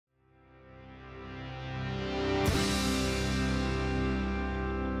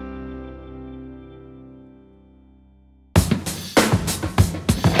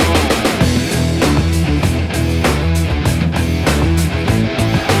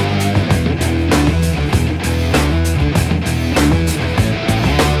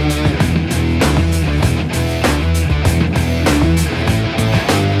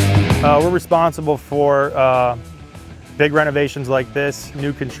We're responsible for big renovations like this,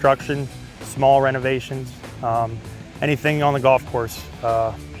 new construction, small renovations, anything on the golf course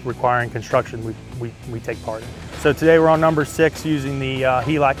requiring construction, we take part in. So today we're on number 6 using the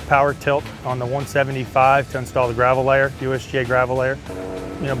Helac PowerTilt on the 175 to install the gravel layer, USGA gravel layer.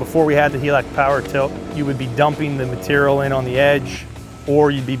 You know, before we had the Helac PowerTilt, you would be dumping the material in on the edge, or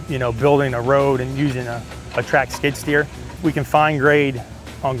you'd be, building a road and using a track skid steer. We can fine grade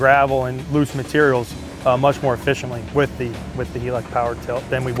on gravel and loose materials much more efficiently with the Helac PowerTilt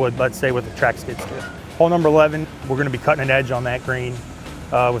than we would, let's say, with the track skid steer. Hole number 11, we're going to be cutting an edge on that green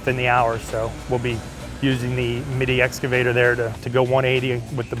within the hour, so we'll be using the MIDI excavator there to go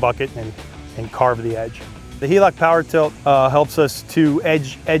 180 with the bucket and carve the edge. The Helac PowerTilt helps us to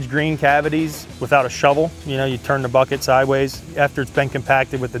edge green cavities without a shovel. You turn the bucket sideways. After it's been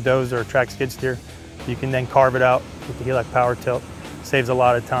compacted with the dozer or track skid steer, you can then carve it out with the Helac PowerTilt. Saves a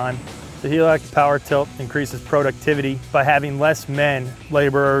lot of time. The Helac PowerTilt increases productivity by having less men,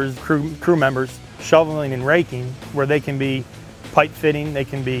 laborers, crew members, shoveling and raking, where they can be pipe fitting, they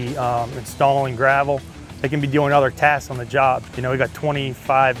can be installing gravel, they can be doing other tasks on the job. We got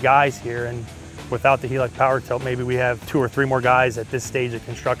 25 guys here, and without the Helac PowerTilt, maybe we have 2 or 3 more guys at this stage of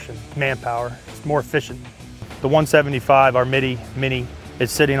construction. Manpower, it's more efficient. The 175, our Mini,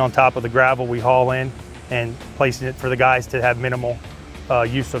 is sitting on top of the gravel we haul in and placing it for the guys to have minimal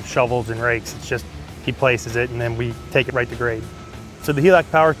use of shovels and rakes. It's just, he places it and then we take it right to grade. So the Helac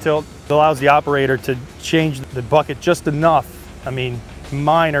PowerTilt allows the operator to change the bucket just enough,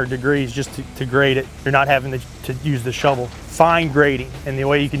 minor degrees, just to grade it. You're not having to use the shovel. Fine grading, and the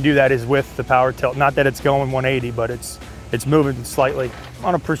way you can do that is with the PowerTilt. Not that it's going 180, but it's moving slightly.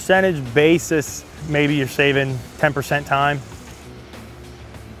 On a percentage basis, maybe you're saving 10% time.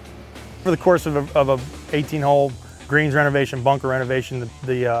 For the course of a 18-hole greens renovation, bunker renovation,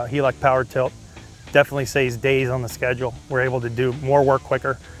 the Helac PowerTilt definitely saves days on the schedule. We're able to do more work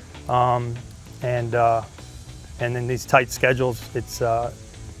quicker, and in these tight schedules, it's a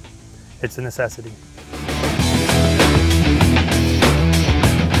necessity.